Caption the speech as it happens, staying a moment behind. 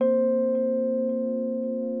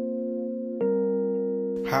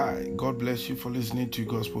Hi, God bless you for listening to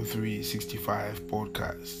Gospel 365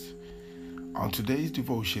 podcast. On today's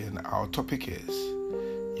devotion, our topic is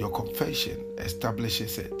Your Confession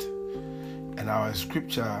Establishes It. And our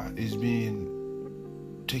scripture is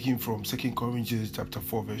being taken from 2 Corinthians chapter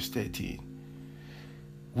 4 verse 13.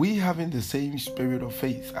 We having the same spirit of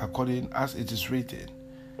faith according as it is written,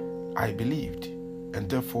 I believed, and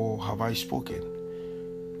therefore have I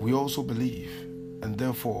spoken. We also believe, and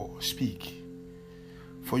therefore speak.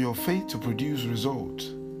 For your faith to produce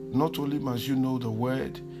results, not only must you know the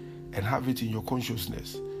word and have it in your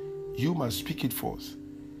consciousness, you must speak it forth.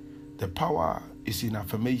 The power is in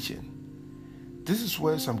affirmation. This is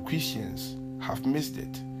where some Christians have missed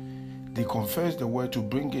it. They confess the word to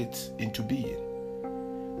bring it into being.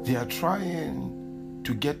 They are trying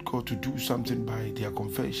to get God to do something by their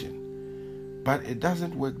confession, but it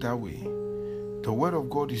doesn't work that way. The word of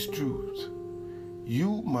God is truth.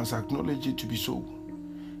 You must acknowledge it to be so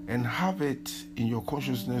and have it in your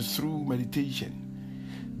consciousness through meditation.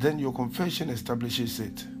 Then your confession establishes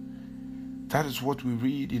it. That is what we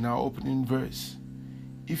read in our opening verse.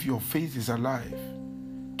 If your faith is alive,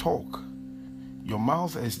 talk. Your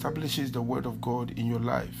mouth establishes the word of God in your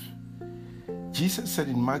life. Jesus said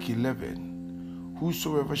in Mark 11,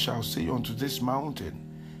 Whosoever shall say unto this mountain,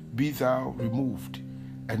 Be thou removed,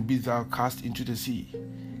 and be thou cast into the sea,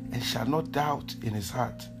 and shall not doubt in his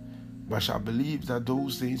heart, but shall believe that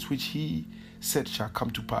those things which he said shall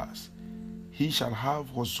come to pass, he shall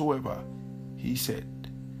have whatsoever he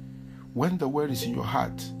said. When the word is in your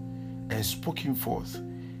heart and spoken forth,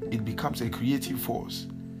 it becomes a creative force.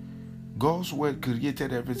 God's word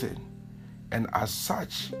created everything, and as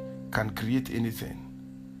such can create anything.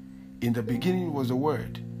 In the beginning was the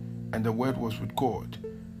Word, and the Word was with God,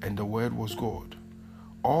 and the Word was God.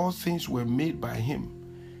 All things were made by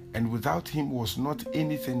him, and without him was not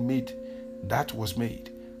anything made that was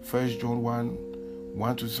made. 1 John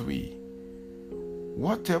 1:1-3.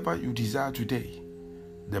 Whatever you desire today,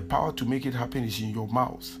 the power to make it happen is in your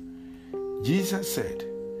mouth. Jesus said,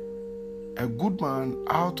 A good man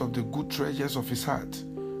out of the good treasures of his heart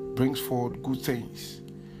brings forth good things.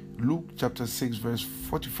 Luke chapter 6 verse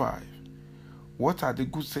 45. What are the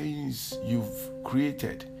good things you've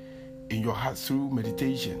created in your heart through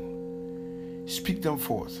meditation? Speak them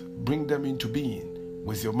forth, bring them into being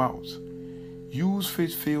with your mouth. Use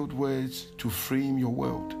faith-filled words to frame your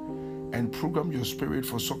world and program your spirit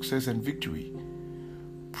for success and victory.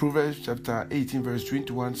 Proverbs chapter 18 verse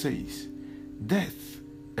 21 says, Death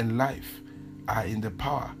and life are in the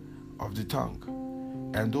power of the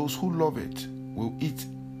tongue, and those who love it will eat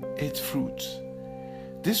its fruits.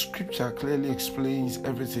 This scripture clearly explains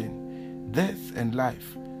everything. Death and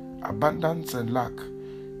life, abundance and lack,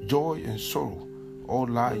 joy and sorrow, all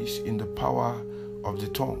lies in the power of the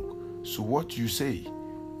tongue. So what you say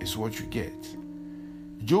is what you get.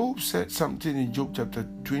 Job said something in Job chapter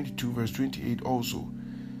 22 verse 28 also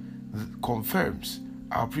that confirms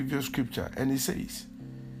our previous scripture, and it says,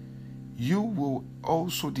 You will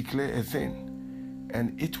also declare a thing,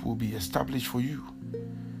 and it will be established for you.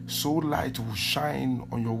 So light will shine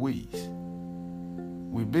on your ways.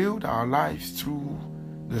 We build our lives through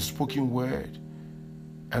the spoken word,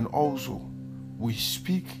 and also we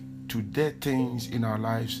speak to dead things in our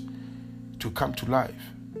lives to come to life.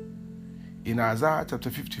 In Isaiah chapter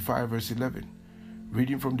 55 verse 11,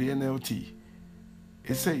 reading from the NLT,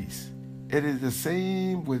 it says, It is the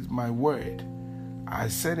same with my word. I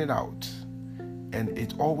send it out, and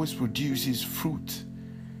it always produces fruit.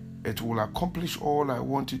 It will accomplish all I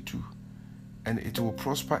want it to, and it will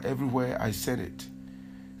prosper everywhere I send it.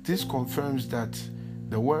 This confirms that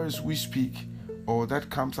the words we speak or that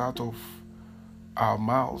comes out of our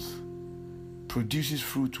mouth produces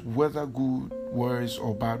fruit, whether good words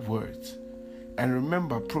or bad words. And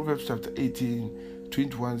remember, Proverbs chapter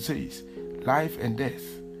 18:21 says, Life and death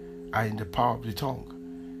are in the power of the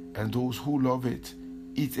tongue, and those who love it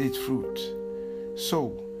eat its fruit.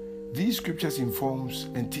 So, these scriptures informs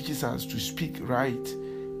and teaches us to speak right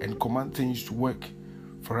and command things to work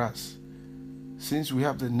for us. Since we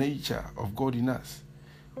have the nature of God in us,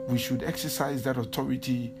 we should exercise that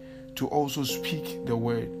authority to also speak the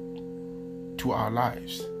word to our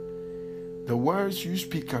lives. The words you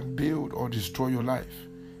speak can build or destroy your life,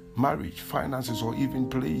 marriage, finances, or even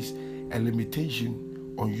place a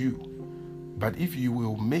limitation on you. But if you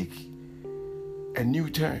will make a new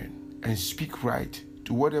turn and speak right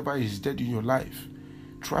to whatever is dead in your life,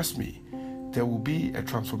 trust me, there will be a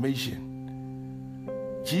transformation.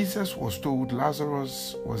 Jesus was told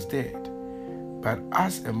Lazarus was dead, but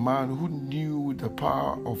as a man who knew the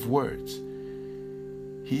power of words,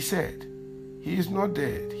 he said, He is not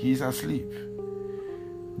dead, he is asleep.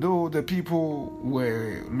 Though the people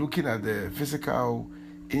were looking at the physical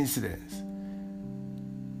incidents,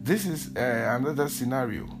 this is another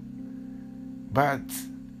scenario. But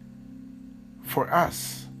for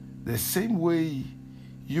us, the same way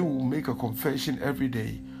you will make a confession every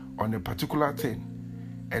day on a particular thing,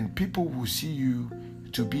 and people will see you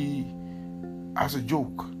to be as a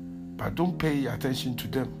joke, but don't pay attention to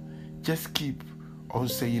them. Just keep on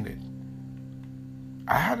saying it.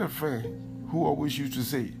 I had a friend who always used to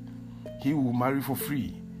say he will marry for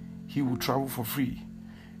free, he will travel for free,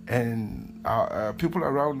 and people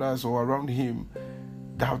around us or around him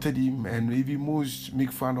doubted him and maybe most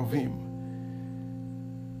make fun of him.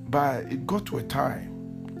 But it got to a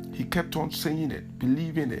time he kept on saying it,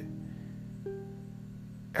 believing it,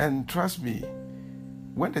 and trust me,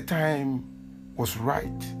 when the time was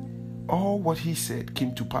right, all what he said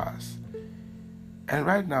came to pass. And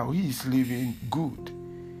right now he is living good.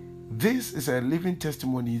 This is a living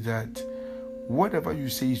testimony that whatever you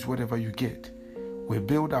say is whatever you get. We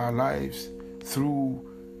build our lives through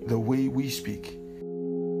the way we speak.